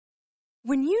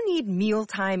When you need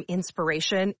mealtime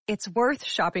inspiration, it's worth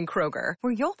shopping Kroger,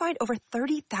 where you'll find over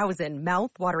 30,000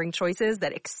 mouth-watering choices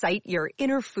that excite your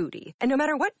inner foodie. And no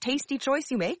matter what tasty choice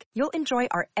you make, you'll enjoy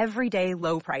our everyday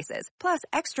low prices, plus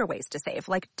extra ways to save,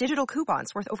 like digital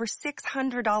coupons worth over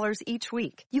 $600 each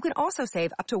week. You can also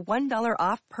save up to $1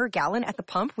 off per gallon at the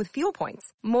pump with fuel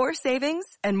points. More savings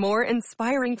and more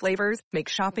inspiring flavors make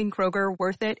shopping Kroger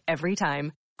worth it every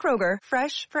time. Kroger,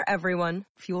 fresh for everyone.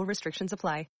 Fuel restrictions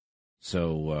apply.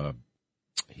 So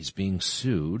he's being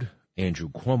sued, Andrew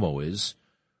Cuomo is,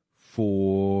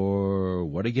 for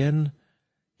what again?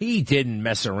 He didn't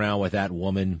mess around with that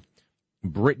woman,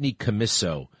 Brittany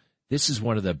Commisso. This is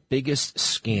one of the biggest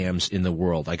scams in the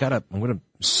world. I'm going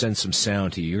to send some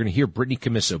sound to you. You're going to hear Brittany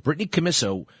Commisso. Brittany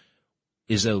Commisso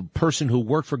is a person who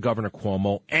worked for Governor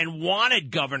Cuomo and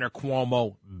wanted Governor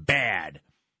Cuomo bad.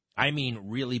 I mean,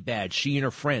 really bad. She and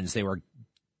her friends, they were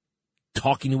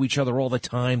talking to each other all the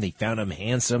time. They found him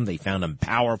handsome. They found him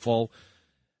powerful.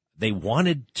 They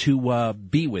wanted to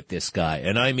be with this guy,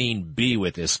 and I mean be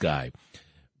with this guy.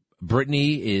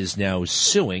 Brittany is now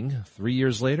suing 3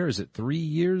 years later. Is it 3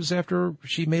 years after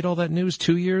she made all that news?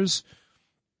 2 years?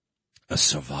 A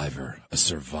survivor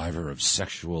of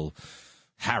sexual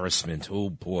harassment. Oh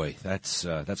boy, that's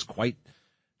quite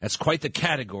the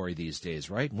category these days,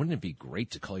 right? Wouldn't it be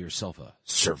great to call yourself a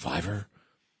survivor?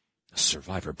 A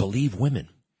survivor. Believe women.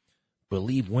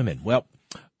 Well,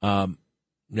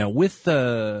 now with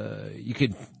you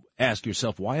could ask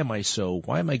yourself, why am I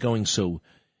going so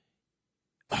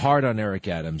hard on Eric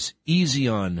Adams, easy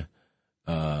on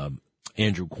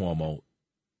Andrew Cuomo,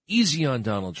 easy on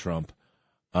Donald Trump?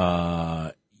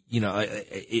 It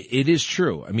is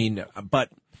true. I mean, but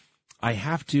I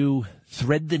have to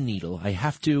thread the needle. I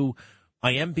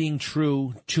am being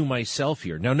true to myself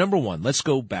here. Now, number one, let's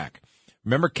go back.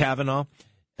 Remember Kavanaugh?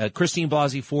 Christine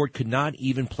Blasey Ford could not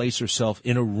even place herself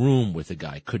in a room with a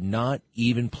guy, could not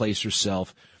even place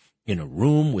herself in a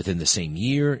room within the same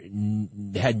year,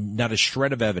 had not a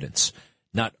shred of evidence,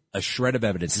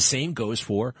 The same goes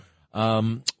for,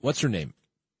 what's her name?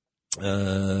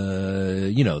 The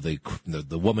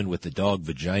woman with the dog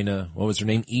vagina. What was her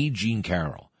name? E. Jean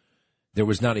Carroll. There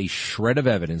was not a shred of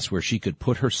evidence where she could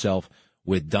put herself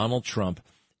with Donald Trump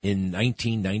in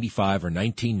 1995 or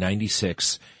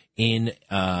 1996 in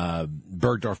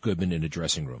Bergdorf Goodman in a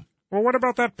dressing room. Well, what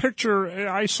about that picture?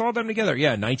 I saw them together.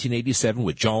 Yeah, 1987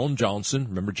 with John Johnson.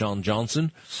 Remember John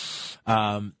Johnson?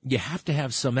 You have to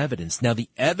have some evidence. Now, the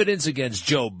evidence against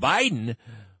Joe Biden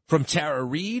from Tara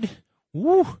Reid,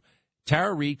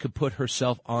 Tara Reid could put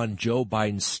herself on Joe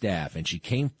Biden's staff, and she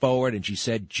came forward and she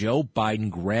said, Joe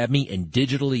Biden grabbed me and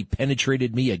digitally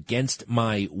penetrated me against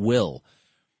my will.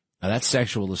 Now, that's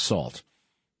sexual assault.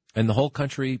 And the whole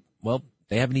country, well,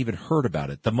 they haven't even heard about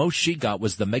it. The most she got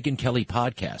was the Megyn Kelly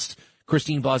podcast.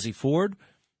 Christine Blasey Ford,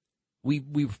 we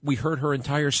heard her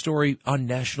entire story on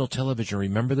national television.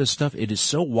 Remember this stuff? It is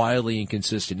so wildly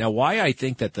inconsistent. Now, why I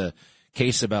think that the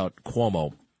case about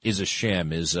Cuomo is a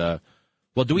sham is, well,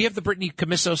 do we have the Brittany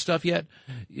Commisso stuff yet?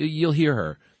 You'll hear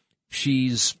her.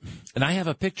 And I have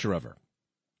a picture of her.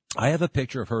 I have a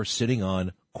picture of her sitting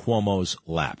on Cuomo's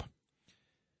lap.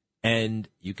 And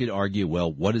you could argue,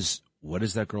 well, what is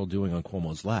that girl doing on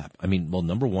Cuomo's lap? I mean, well,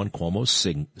 number one, Cuomo's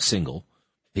single.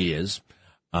 He is.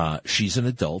 She's an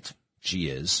adult. She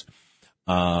is.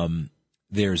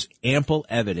 There's ample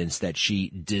evidence that she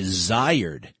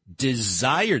desired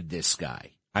this guy.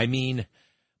 I mean,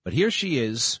 but here she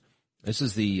is. This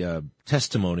is the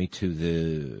testimony to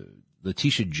the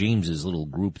Letitia James's little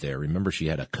group there. Remember, she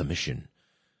had a commission.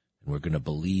 And we're going to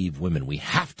believe women. We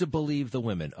have to believe the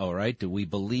women. All right. Do we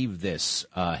believe this?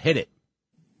 Hit it.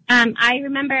 I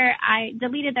remember I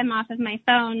deleted them off of my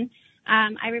phone.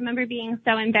 I remember being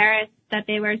so embarrassed that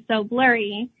they were so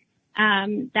blurry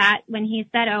that when he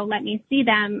said, oh, let me see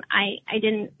them, I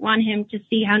didn't want him to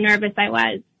see how nervous I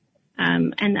was.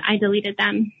 And I deleted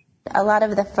them. A lot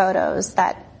of the photos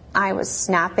that I was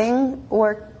snapping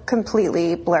were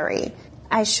completely blurry.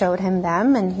 I showed him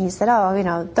them and he said,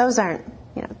 oh, those aren't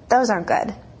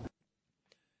good.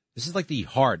 This is like the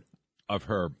heart of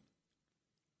her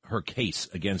case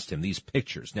against him, these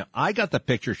pictures. Now, I got the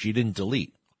picture she didn't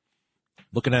delete.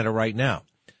 Looking at it right now.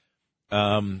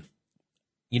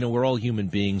 We're all human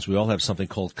beings. We all have something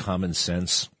called common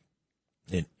sense.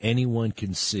 And anyone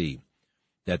can see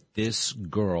that this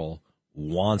girl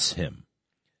wants him.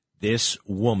 This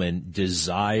woman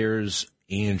desires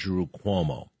Andrew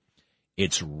Cuomo.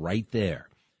 It's right there.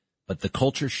 But the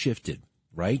culture shifted,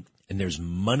 right? And there's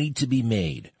money to be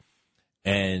made.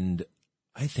 And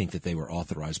I think that they were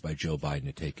authorized by Joe Biden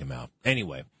to take him out.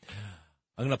 Anyway,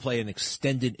 I'm going to play an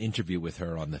extended interview with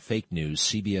her on the fake news,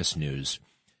 CBS News.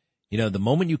 You know, the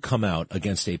moment you come out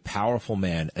against a powerful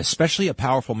man, especially a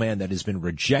powerful man that has been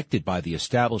rejected by the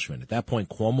establishment. At that point,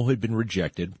 Cuomo had been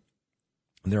rejected.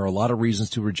 And there are a lot of reasons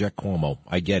to reject Cuomo.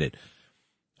 I get it.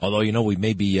 Although, you know, we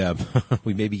may be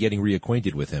getting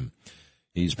reacquainted with him.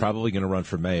 He's probably going to run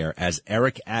for mayor as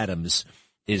Eric Adams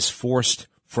is forced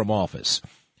from office.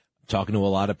 Talking to a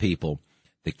lot of people,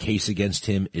 the case against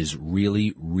him is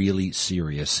really, really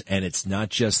serious. And it's not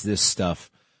just this stuff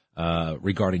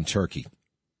regarding Turkey.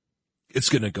 It's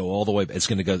going to go all the way. It's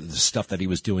going to go the stuff that he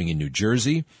was doing in New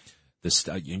Jersey.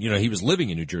 He was living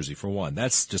in New Jersey, for one.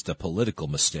 That's just a political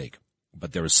mistake.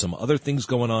 But there was some other things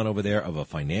going on over there of a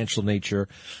financial nature.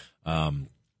 I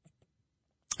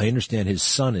understand his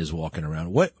son is walking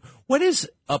around. What is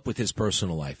up with his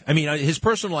personal life? I mean, his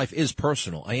personal life is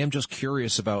personal. I am just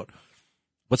curious about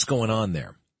what's going on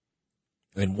there.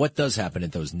 And what does happen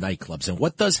at those nightclubs? And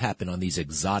what does happen on these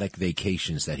exotic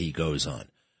vacations that he goes on?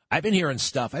 I've been hearing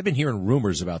stuff. I've been hearing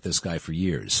rumors about this guy for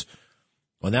years.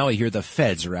 Well, now I hear the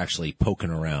feds are actually poking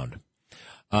around.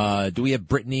 Do we have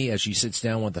Brittany as she sits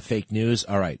down with the fake news?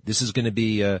 All right. This is going to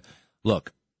be,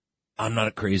 look, I'm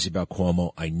not crazy about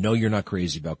Cuomo. I know you're not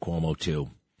crazy about Cuomo too.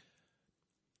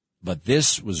 But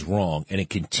this was wrong, and it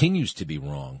continues to be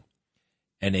wrong.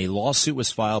 And a lawsuit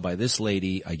was filed by this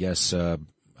lady, I guess,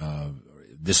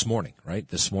 this morning, right?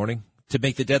 This morning to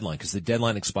make the deadline, because the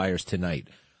deadline expires tonight.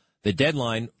 The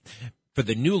deadline for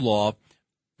the new law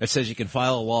that says you can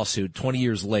file a lawsuit 20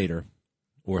 years later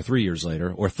or 3 years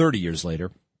later or 30 years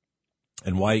later.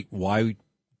 And why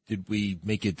did we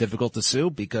make it difficult to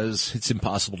sue? Because it's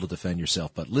impossible to defend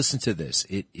yourself. But listen to this.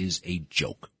 It is a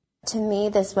joke. To me,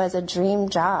 this was a dream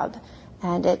job,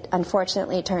 and it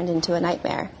unfortunately turned into a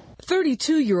nightmare.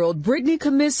 32-year-old Brittany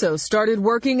Commisso started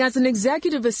working as an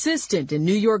executive assistant in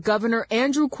New York Governor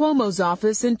Andrew Cuomo's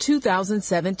office in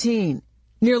 2017.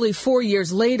 Nearly 4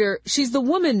 years later, she's the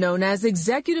woman known as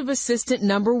Executive Assistant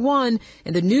Number 1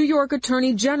 in the New York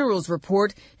Attorney General's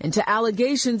report into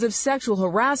allegations of sexual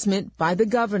harassment by the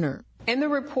governor. In the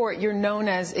report, you're known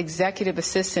as Executive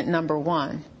Assistant Number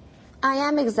 1. I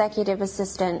am executive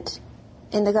assistant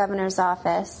in the governor's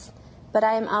office, but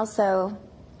I am also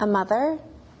a mother,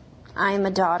 I am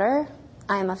a daughter,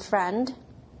 I am a friend,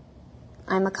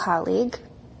 I'm a colleague.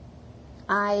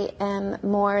 I am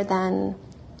more than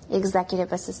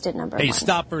executive assistant number 1. Hey,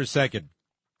 stop for a second.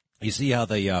 You see how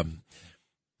the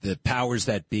powers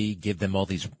that be give them all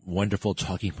these wonderful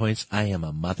talking points? I am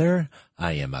a mother,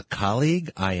 I am a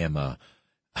colleague, I am a...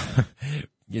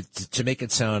 to make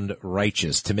it sound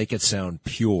righteous, to make it sound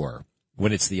pure,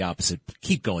 when it's the opposite.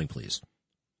 Keep going, please.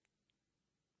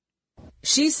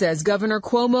 She says Governor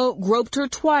Cuomo groped her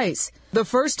twice, the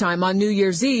first time on New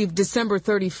Year's Eve, December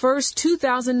 31st,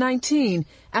 2019,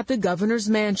 at the governor's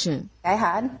mansion. I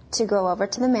had to go over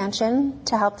to the mansion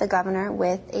to help the governor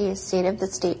with a State of the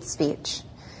State speech.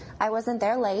 I wasn't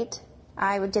there late.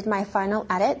 I did my final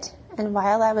edit, and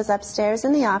while I was upstairs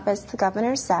in the office, the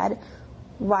governor said,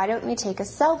 "Why don't we take a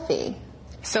selfie?"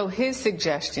 So his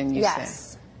suggestion, you said?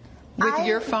 Yes. With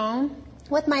your phone?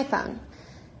 With my phone.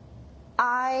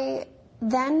 I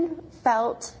then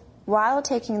felt, while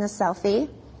taking the selfie,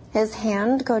 his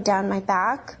hand go down my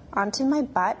back onto my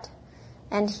butt,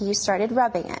 and he started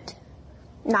rubbing it.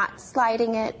 Not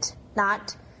sliding it,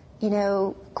 not,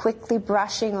 quickly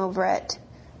brushing over it,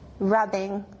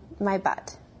 rubbing my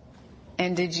butt.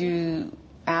 And did you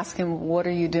ask him, what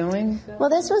are you doing? Well,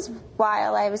 this was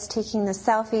while I was taking the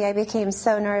selfie. I became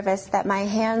so nervous that my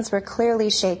hands were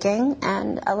clearly shaking,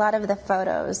 and a lot of the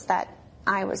photos that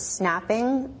I was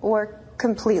snapping were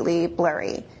completely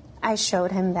blurry. I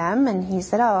showed him them, and he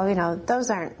said, those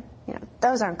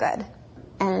aren't good.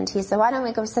 And he said, why don't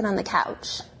we go sit on the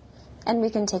couch, and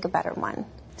we can take a better one.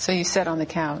 So you sat on the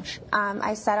couch?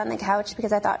 I sat on the couch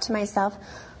because I thought to myself,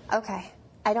 okay,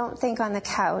 I don't think on the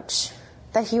couch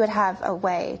that he would have a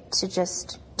way to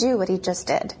just do what he just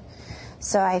did.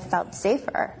 So I felt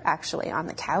safer, actually, on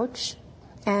the couch.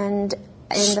 And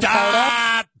in the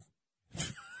photo...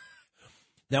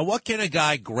 Now, what can a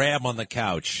guy grab on the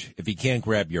couch if he can't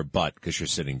grab your butt because you're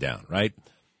sitting down, right?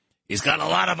 He's got a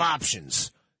lot of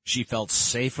options. She felt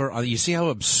safer. You see how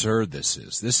absurd this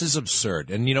is? This is absurd.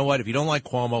 And you know what? If you don't like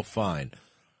Cuomo, fine.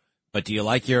 But do you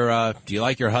like your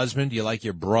husband? Do you like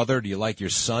your brother? Do you like your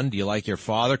son? Do you like your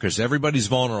father? Because everybody's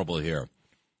vulnerable here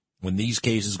when these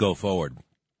cases go forward.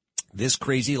 This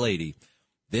crazy lady,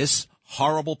 this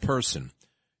horrible person,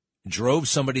 drove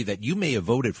somebody that you may have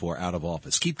voted for out of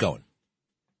office. Keep going.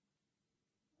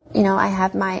 I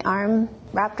had my arm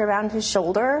wrapped around his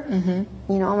shoulder,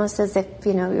 almost as if,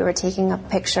 we were taking a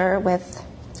picture with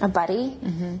a buddy,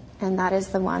 and that is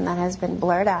the one that has been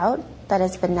blurred out, that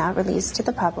has been now released to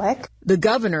the public. The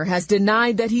governor has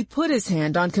denied that he put his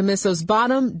hand on Camisso's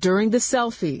bottom during the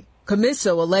selfie.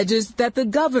 Camisso alleges that the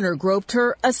governor groped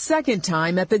her a second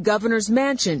time at the governor's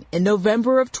mansion in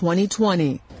November of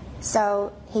 2020.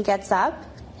 So he gets up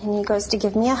and he goes to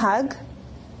give me a hug.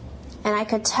 And I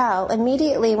could tell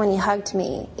immediately when he hugged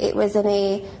me, it was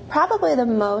in probably the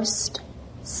most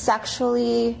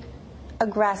sexually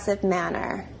aggressive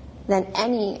manner than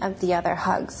any of the other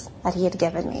hugs that he had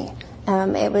given me.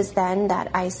 It was then that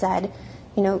I said,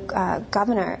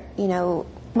 Governor,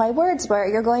 my words were,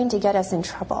 you're going to get us in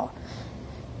trouble.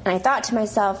 And I thought to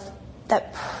myself,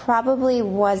 that probably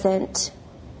wasn't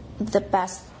the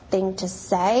best thing to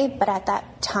say, but at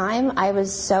that time I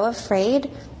was so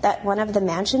afraid that one of the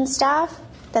mansion staff,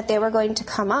 that they were going to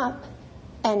come up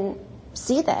and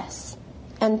see this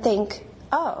and think,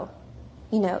 oh,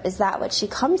 is that what she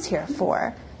comes here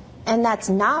for? And that's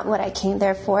not what I came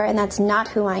there for, and that's not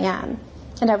who I am.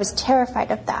 And I was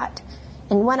terrified of that.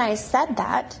 And when I said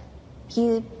that,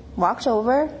 he walked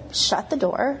over, shut the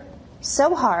door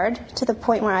so hard to the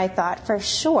point where I thought, for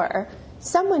sure,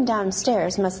 someone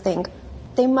downstairs must think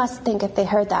if they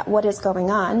heard that, what is going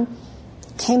on?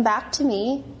 Came back to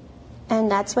me,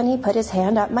 and that's when he put his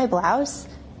hand up my blouse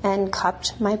and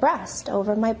cupped my breast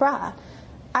over my bra.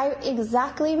 I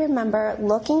exactly remember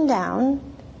looking down,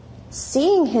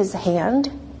 seeing his hand,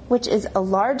 which is a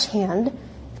large hand,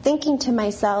 thinking to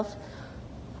myself,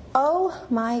 oh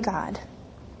my God,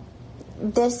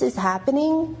 this is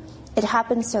happening. It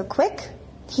happened so quick.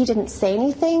 He didn't say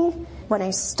anything. When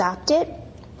I stopped it,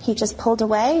 he just pulled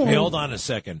away. Hey, hold on a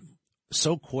second.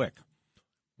 So quick.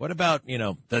 What about,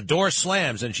 the door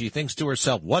slams and she thinks to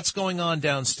herself, what's going on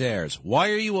downstairs?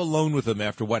 Why are you alone with him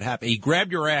after what happened? He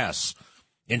grabbed your ass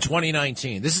in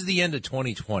 2019. This is the end of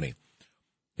 2020.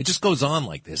 It just goes on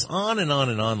like this, on and on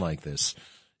and on like this.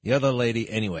 The other lady,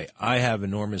 anyway, I have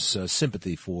enormous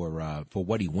sympathy for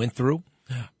what he went through.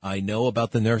 I know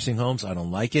about the nursing homes. I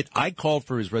don't like it. I called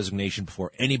for his resignation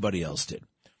before anybody else did.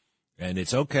 And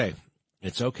it's okay.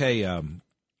 It's okay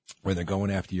when they're going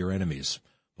after your enemies.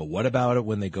 But what about it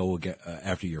when they go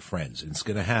after your friends? It's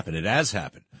going to happen. It has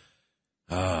happened.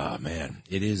 Ah, man,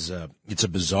 it's a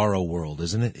bizarro world,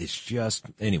 isn't it? It's just,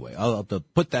 anyway, I'll have to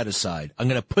put that aside. I'm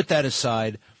going to put that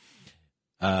aside.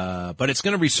 But it's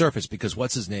going to resurface because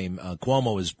what's his name?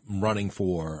 Cuomo is running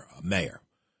for mayor.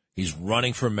 He's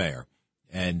running for mayor.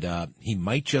 And he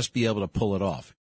might just be able to pull it off.